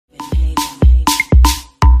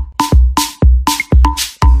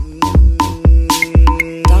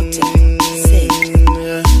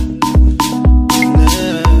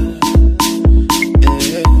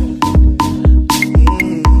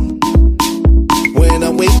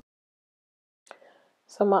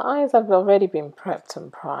So my eyes have already been prepped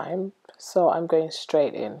and primed, so I'm going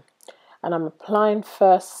straight in. And I'm applying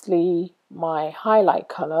firstly my highlight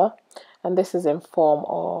color, and this is in form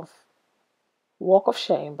of Walk of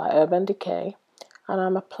Shame by Urban Decay. And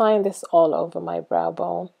I'm applying this all over my brow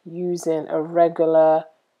bone using a regular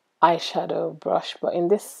eyeshadow brush, but in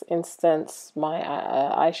this instance my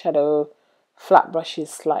eyeshadow flat brush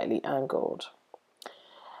is slightly angled.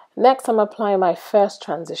 Next, I'm applying my first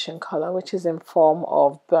transition color, which is in form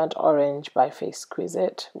of Burnt Orange by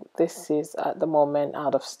FaceQuizite. This is at the moment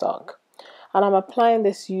out of stock. And I'm applying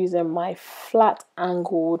this using my flat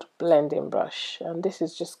angled blending brush. And this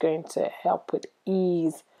is just going to help with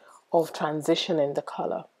ease of transitioning the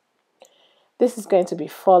color. This is going to be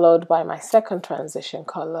followed by my second transition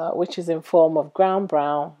color, which is in form of Ground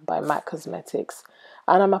Brown by MAC Cosmetics.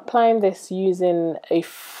 And I'm applying this using a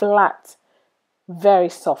flat, very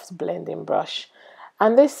soft blending brush.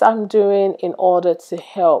 And this I'm doing in order to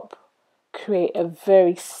help create a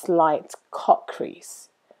very slight cut crease.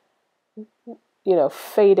 You know,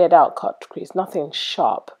 faded out cut crease, nothing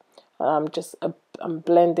sharp. And I'm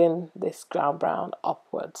blending this Ground Brown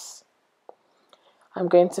upwards. I'm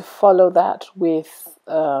going to follow that with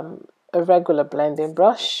a regular blending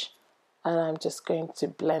brush, and I'm just going to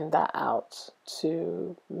blend that out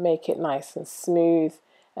to make it nice and smooth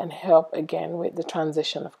and help again with the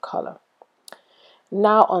transition of color.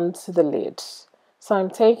 Now onto the lid. So I'm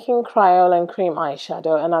taking Crayola and Cream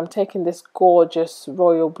eyeshadow, and I'm taking this gorgeous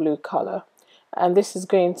royal blue color, and this is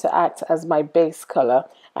going to act as my base color,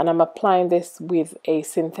 and I'm applying this with a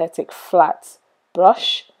synthetic flat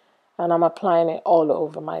brush, and I'm applying it all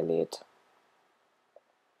over my lid.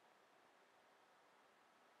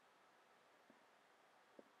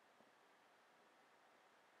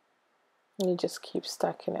 You just keep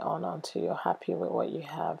stacking it on until you're happy with what you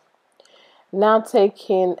have. Now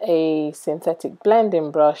taking a synthetic blending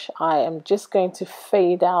brush, I am just going to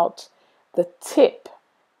fade out the tip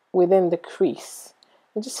within the crease.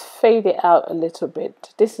 And just fade it out a little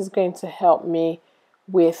bit. This is going to help me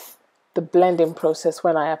with the blending process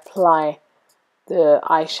when I apply the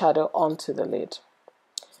eyeshadow onto the lid.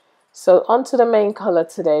 So onto the main color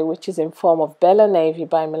today, which is in form of Bella Navy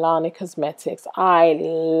by Milani Cosmetics. I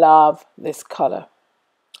love this color.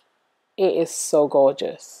 It is so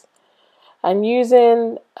gorgeous. And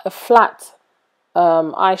using a flat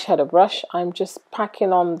eyeshadow brush, I'm just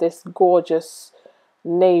packing on this gorgeous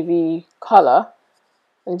navy color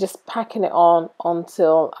and just packing it on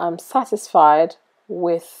until I'm satisfied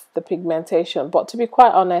with the pigmentation. But to be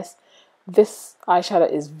quite honest, this eyeshadow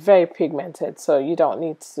is very pigmented, so you don't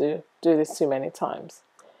need to do this too many times.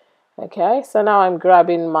 Okay, so now I'm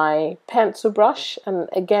grabbing my pencil brush, and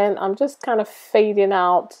again I'm just kind of fading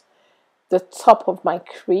out the top of my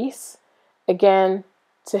crease, again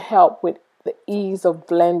to help with the ease of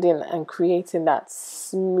blending and creating that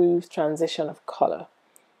smooth transition of color.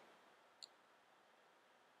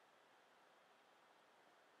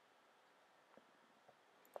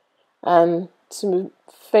 And to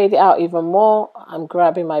fade it out even more, I'm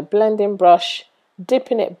grabbing my blending brush,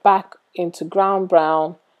 dipping it back into Ground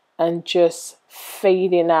Brown, and just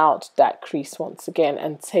fading out that crease once again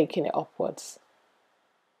and taking it upwards.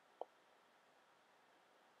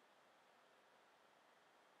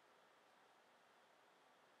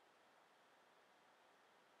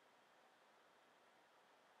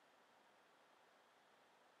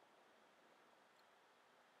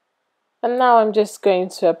 And now I'm just going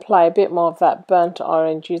to apply a bit more of that burnt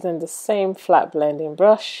orange using the same flat blending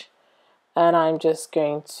brush. And I'm just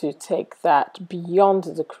going to take that beyond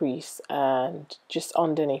the crease and just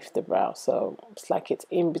underneath the brow. So it's like it's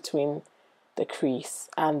in between the crease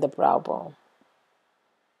and the brow bone.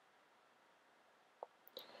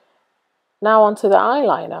 Now onto the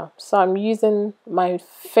eyeliner. So I'm using my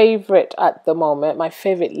favorite at the moment, my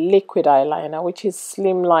favorite liquid eyeliner, which is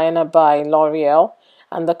Slim Liner by L'Oreal.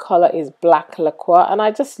 And the color is Black Lacquer, and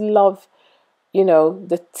I just love, you know,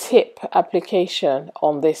 the tip application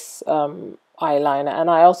on this eyeliner, and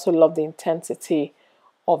I also love the intensity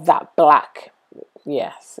of that black.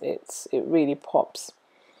 Yes, it really pops.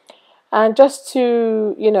 And just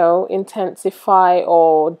to, you know, intensify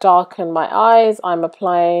or darken my eyes, I'm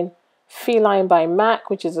applying Feline by MAC,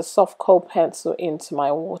 which is a soft coal pencil, into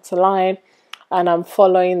my waterline, and I'm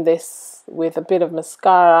following this with a bit of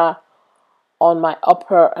mascara on my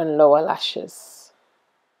upper and lower lashes.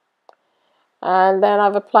 And then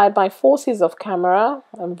I've applied my Forces of Camera,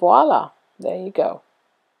 and voila, there you go.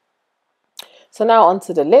 So now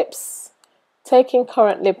onto the lips. Taking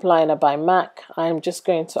Currant Lip Liner by MAC, I'm just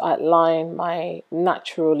going to outline my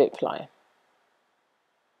natural lip line.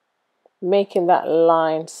 making that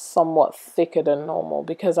line somewhat thicker than normal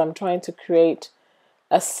because I'm trying to create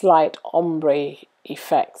a slight ombre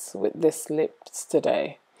effect with this lips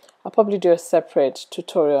today. I'll probably do a separate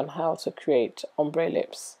tutorial on how to create ombre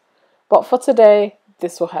lips, but for today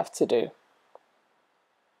this will have to do.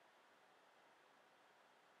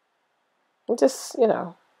 I'm just, you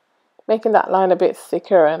know, making that line a bit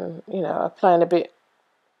thicker and, you know, applying a bit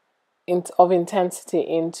of intensity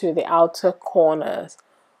into the outer corners,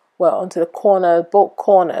 well, onto the corners, both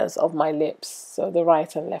corners of my lips, so the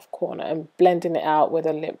right and left corner, and blending it out with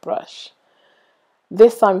a lip brush.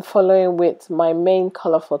 This I'm following with my main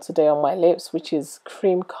color for today on my lips, which is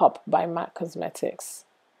Cream Cup by MAC Cosmetics.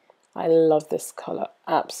 I love this color,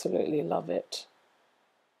 absolutely love it.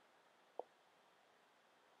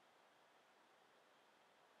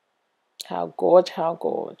 How gorge, how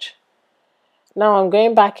gorge. Now I'm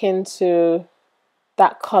going back into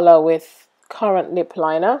that color with Currant Lip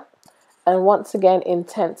Liner, and once again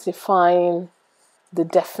intensifying the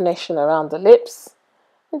definition around the lips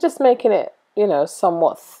and just making it, you know,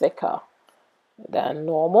 somewhat thicker than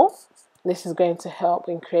normal. This is going to help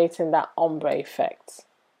in creating that ombre effect.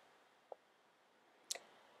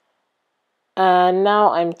 And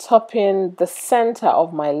now I'm topping the center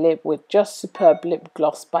of my lip with Just Superb Lip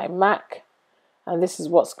Gloss by MAC, and this is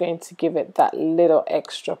what's going to give it that little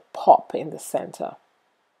extra pop in the center.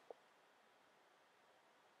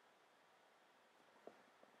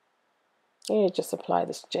 You just apply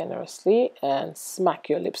this generously and smack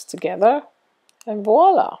your lips together, and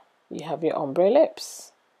voila, you have your ombre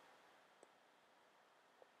lips.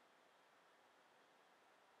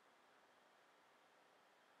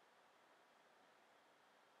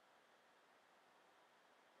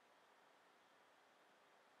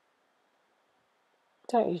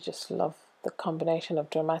 Don't you just love the combination of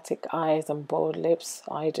dramatic eyes and bold lips?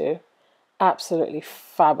 I do. Absolutely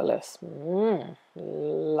fabulous.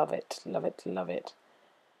 Love it, love it, love it.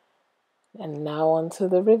 And now on to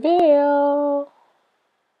the reveal.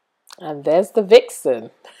 And there's the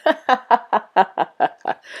Vixen.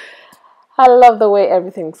 I love the way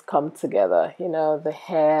everything's come together. You know, the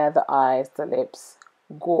hair, the eyes, the lips.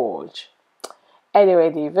 Gorge. Anyway,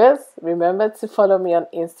 divas, remember to follow me on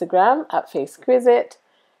Instagram at FaceQuizite.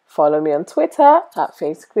 Follow me on Twitter at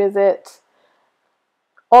FaceQuizite.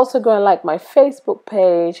 Also go and like my Facebook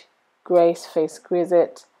page, Grace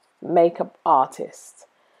FaceQuizite Makeup Artist.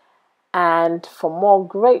 And for more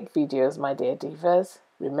great videos, my dear divas,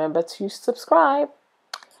 remember to subscribe.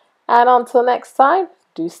 And until next time,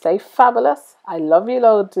 do stay fabulous. I love you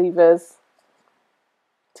loads, divas.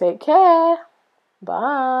 Take care.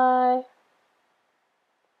 Bye.